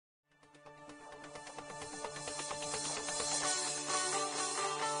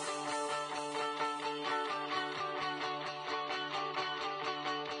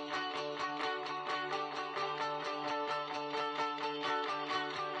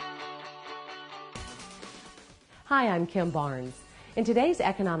Hi, I'm Kim Barnes. In today's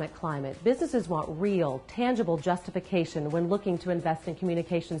economic climate, businesses want real, tangible justification when looking to invest in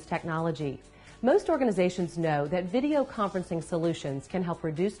communications technology. Most organizations know that video conferencing solutions can help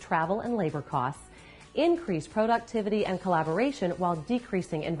reduce travel and labor costs, increase productivity and collaboration while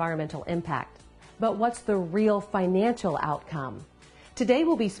decreasing environmental impact. But what's the real financial outcome? Today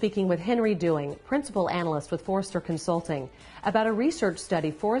we'll be speaking with Henry Dewing, Principal Analyst with Forrester Consulting, about a research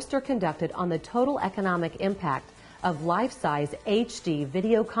study Forrester conducted on the total economic impact of LifeSize HD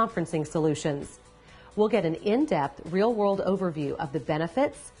video conferencing solutions. We'll get an in-depth, real-world overview of the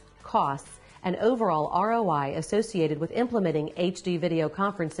benefits, costs, and overall ROI associated with implementing HD video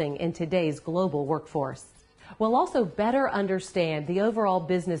conferencing in today's global workforce. We'll also better understand the overall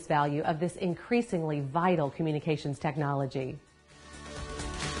business value of this increasingly vital communications technology.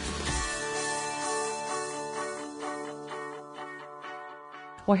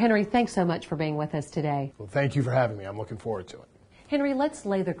 Well, Henry, thanks so much for being with us today. Well, thank you for having me. I'm looking forward to it. Henry, let's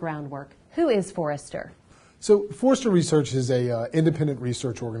lay the groundwork. Who is Forrester? So Forrester Research is a independent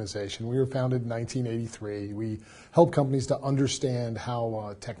research organization. We were founded in 1983. We help companies to understand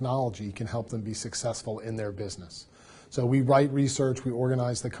how technology can help them be successful in their business. So we write research, we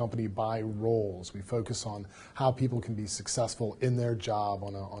organize the company by roles. We focus on how people can be successful in their job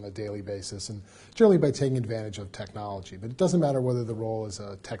on a daily basis, and generally by taking advantage of technology. But it doesn't matter whether the role is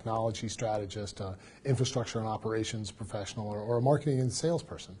a technology strategist, infrastructure and operations professional, or a marketing and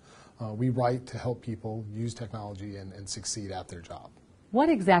salesperson. We write to help people use technology and succeed at their job. What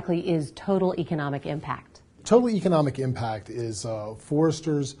exactly is total economic impact? Total economic impact is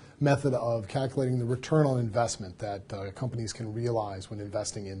Forrester's method of calculating the return on investment that companies can realize when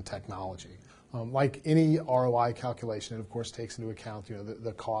investing in technology. Like any ROI calculation, it of course takes into account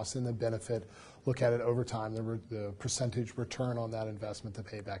the cost and the benefit, look at it over time, the percentage return on that investment, the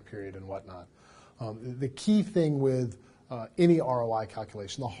payback period, and whatnot. The key thing with any ROI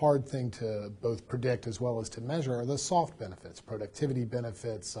calculation, the hard thing to both predict as well as to measure, are the soft benefits, productivity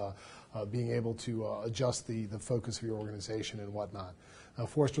benefits, being able to adjust the focus of your organization and whatnot.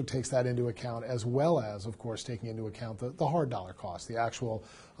 Forrester takes that into account, as well as, of course, taking into account the hard dollar cost, the actual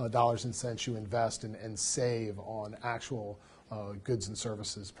dollars and cents you invest and save on actual goods and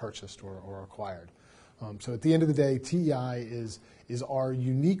services purchased or acquired. So at the end of the day, TEI is our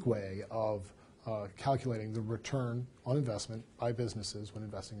unique way of calculating the return on investment by businesses when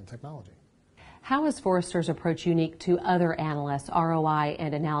investing in technology. How is Forrester's approach unique to other analysts' ROI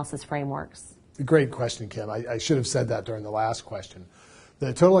and analysis frameworks? Great question, Kim. I should have said that during the last question.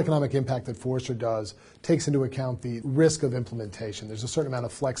 The total economic impact that Forrester does takes into account the risk of implementation. There's a certain amount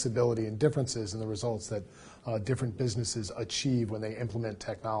of flexibility and differences in the results that different businesses achieve when they implement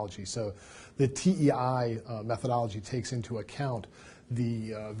technology. So the TEI methodology takes into account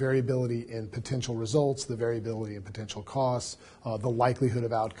the variability in potential results, the variability in potential costs, the likelihood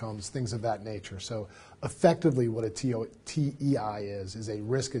of outcomes, things of that nature. So effectively what a TEI is a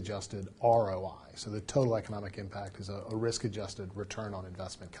risk-adjusted ROI. So the total economic impact is a risk-adjusted return on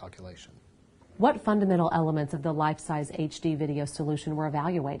investment calculation. What fundamental elements of the LifeSize HD video solution were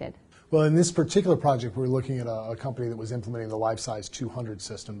evaluated? Well, in this particular project, we're looking at a company that was implementing the LifeSize 200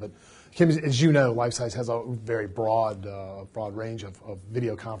 system. But Kim, as you know, LifeSize has a very broad range of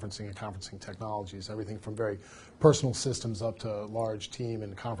video conferencing and conferencing technologies, everything from very personal systems up to large team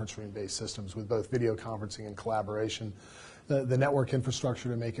and conference room-based systems with both video conferencing and collaboration, the network infrastructure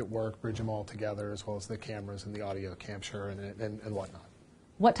to make it work, bridge them all together, as well as the cameras and the audio capture and whatnot.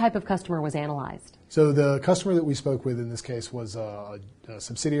 What type of customer was analyzed? So the customer that we spoke with in this case was a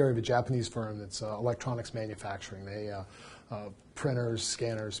subsidiary of a Japanese firm that's electronics manufacturing. They printers,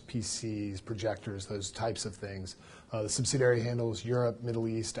 scanners, PCs, projectors, those types of things. The subsidiary handles Europe, Middle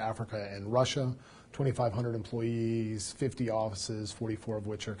East, Africa, and Russia. 2,500 employees, 50 offices, 44 of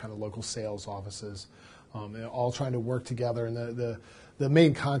which are kind of local sales offices, all trying to work together. And the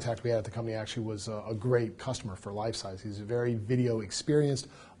main contact we had at the company actually was a great customer for LifeSize. He's very video experienced,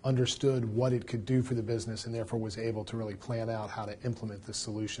 understood what it could do for the business, and therefore was able to really plan out how to implement this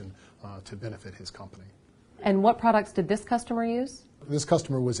solution to benefit his company. And what products did this customer use? This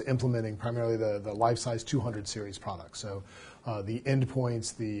customer was implementing primarily the LifeSize 200 series products. So the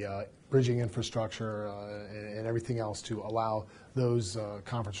endpoints, the bridging infrastructure, and everything else to allow those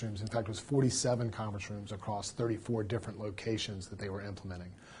conference rooms. In fact, it was 47 conference rooms across 34 different locations that they were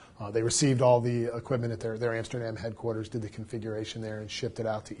implementing. They received all the equipment at their Amsterdam headquarters, did the configuration there, and shipped it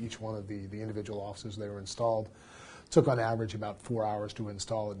out to each one of the individual offices they were installed. took on average about 4 hours to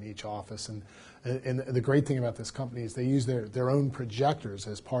install it in each office. And the great thing about this company is they use their own projectors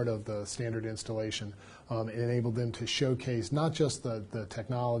as part of the standard installation. It enabled them to showcase not just the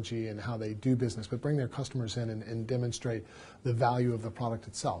technology and how they do business, but bring their customers in and demonstrate the value of the product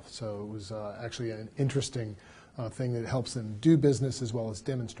itself. So it was actually an interesting thing that helps them do business as well as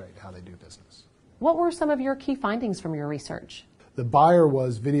demonstrate how they do business. What were some of your key findings from your research? The buyer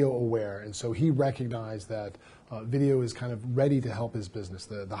was video aware, and so he recognized that video is kind of ready to help his business.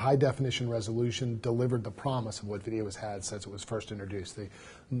 The high definition resolution delivered the promise of what video has had since it was first introduced,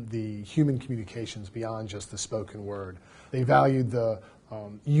 the human communications beyond just the spoken word. They valued the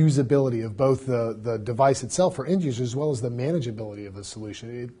usability of both the device itself for end users as well as the manageability of the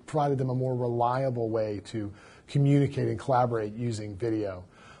solution. It provided them a more reliable way to communicate and collaborate using video.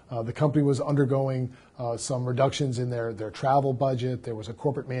 The company was undergoing some reductions in their travel budget. There was a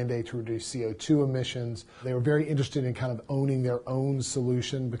corporate mandate to reduce CO2 emissions. They were very interested in kind of owning their own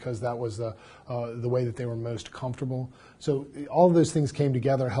solution because that was the way that they were most comfortable. So all of those things came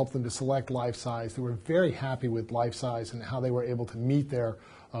together, helped them to select LifeSize. They were very happy with LifeSize and how they were able to meet their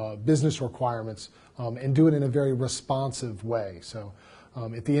business requirements and do it in a very responsive way. So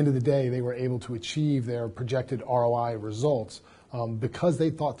at the end of the day, they were able to achieve their projected ROI results because they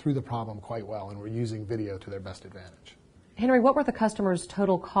thought through the problem quite well and were using video to their best advantage. Henry, what were the customers'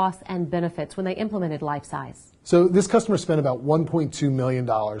 total costs and benefits when they implemented LifeSize? So this customer spent about $1.2 million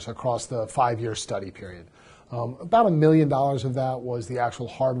across the 5-year study period. About $1 million of that was the actual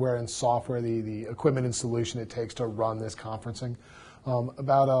hardware and software, the equipment and solution it takes to run this conferencing.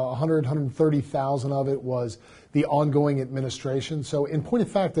 About $130,000 of it was the ongoing administration. So in point of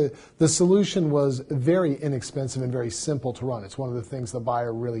fact, the solution was very inexpensive and very simple to run. It's one of the things the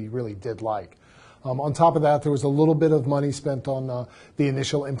buyer really did like. On top of that, there was a little bit of money spent on the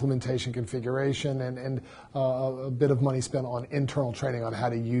initial implementation configuration and a bit of money spent on internal training on how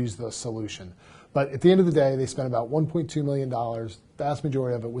to use the solution. But at the end of the day, they spent about $1.2 million. The vast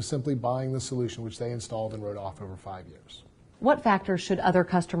majority of it was simply buying the solution, which they installed and wrote off over 5 years. What factors should other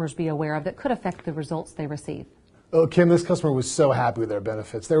customers be aware of that could affect the results they receive? Oh, Kim, this customer was so happy with their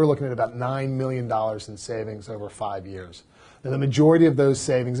benefits. They were looking at about $9 million in savings over 5 years. Now, the majority of those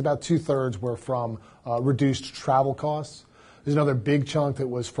savings, about 2/3, were from reduced travel costs. There's another big chunk that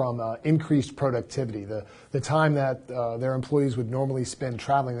was from increased productivity. The time that their employees would normally spend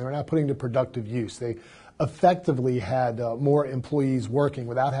traveling, they were now putting to productive use. They effectively had more employees working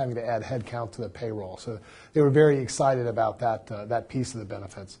without having to add headcount to the payroll. So they were very excited about that piece of the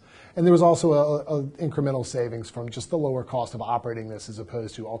benefits. And there was also a incremental savings from just the lower cost of operating this as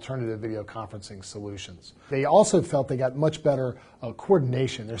opposed to alternative video conferencing solutions. They also felt they got much better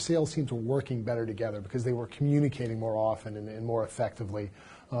coordination. Their sales teams were working better together because they were communicating more often and more effectively.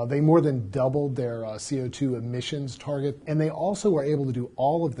 They more than doubled their CO2 emissions target, and they also were able to do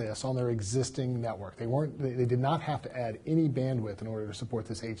all of this on their existing network. They did not have to add any bandwidth in order to support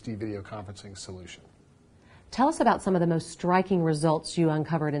this HD video conferencing solution. Tell us about some of the most striking results you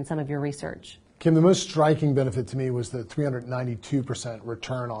uncovered in some of your research. Kim, the most striking benefit to me was the 392%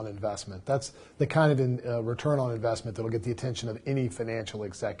 return on investment. That's the kind of return on investment that will get the attention of any financial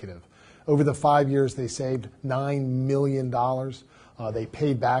executive. Over the 5 years, they saved $9 million. They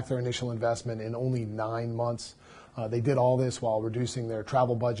paid back their initial investment in only 9 months. They did all this while reducing their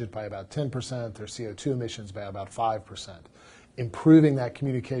travel budget by about 10%, their CO2 emissions by about 5%. Improving that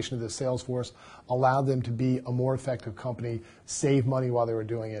communication to the sales force allowed them to be a more effective company, save money while they were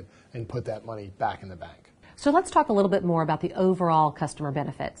doing it, and put that money back in the bank. So let's talk a little bit more about the overall customer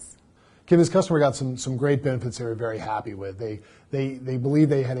benefits. Kim, this customer got some great benefits they were very happy with. They believe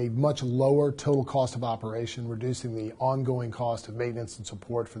they had a much lower total cost of operation, reducing the ongoing cost of maintenance and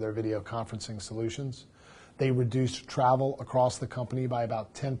support for their video conferencing solutions. They reduced travel across the company by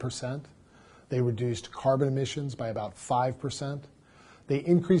about 10%. They reduced carbon emissions by about 5%. They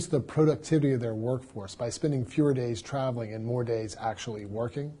increased the productivity of their workforce by spending fewer days traveling and more days actually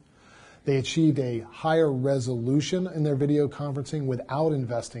working. They achieved a higher resolution in their video conferencing without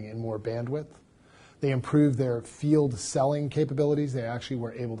investing in more bandwidth. They improved their field selling capabilities. They actually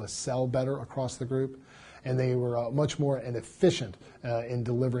were able to sell better across the group. And they were much more efficient in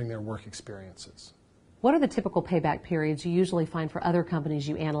delivering their work experiences. What are the typical payback periods you usually find for other companies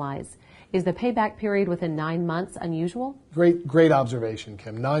you analyze? Is the payback period within 9 months unusual? Great observation,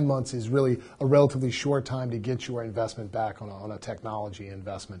 Kim. 9 months is really a relatively short time to get your investment back on a technology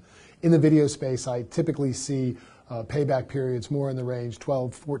investment. In the video space, I typically see payback periods more in the range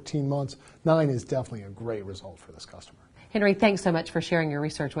 12, 14 months. 9 is definitely a great result for this customer. Henry, thanks so much for sharing your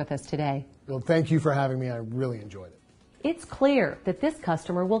research with us today. Well, thank you for having me. I really enjoyed it. It's clear that this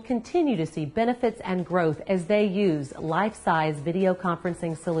customer will continue to see benefits and growth as they use LifeSize video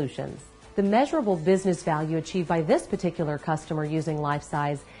conferencing solutions. The measurable business value achieved by this particular customer using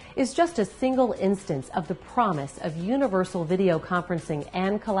LifeSize is just a single instance of the promise of universal video conferencing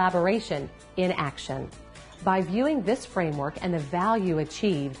and collaboration in action. By viewing this framework and the value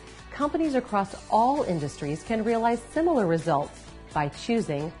achieved, companies across all industries can realize similar results by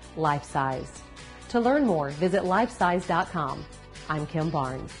choosing LifeSize. To learn more, visit lifesize.com. I'm Kim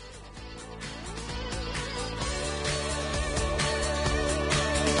Barnes.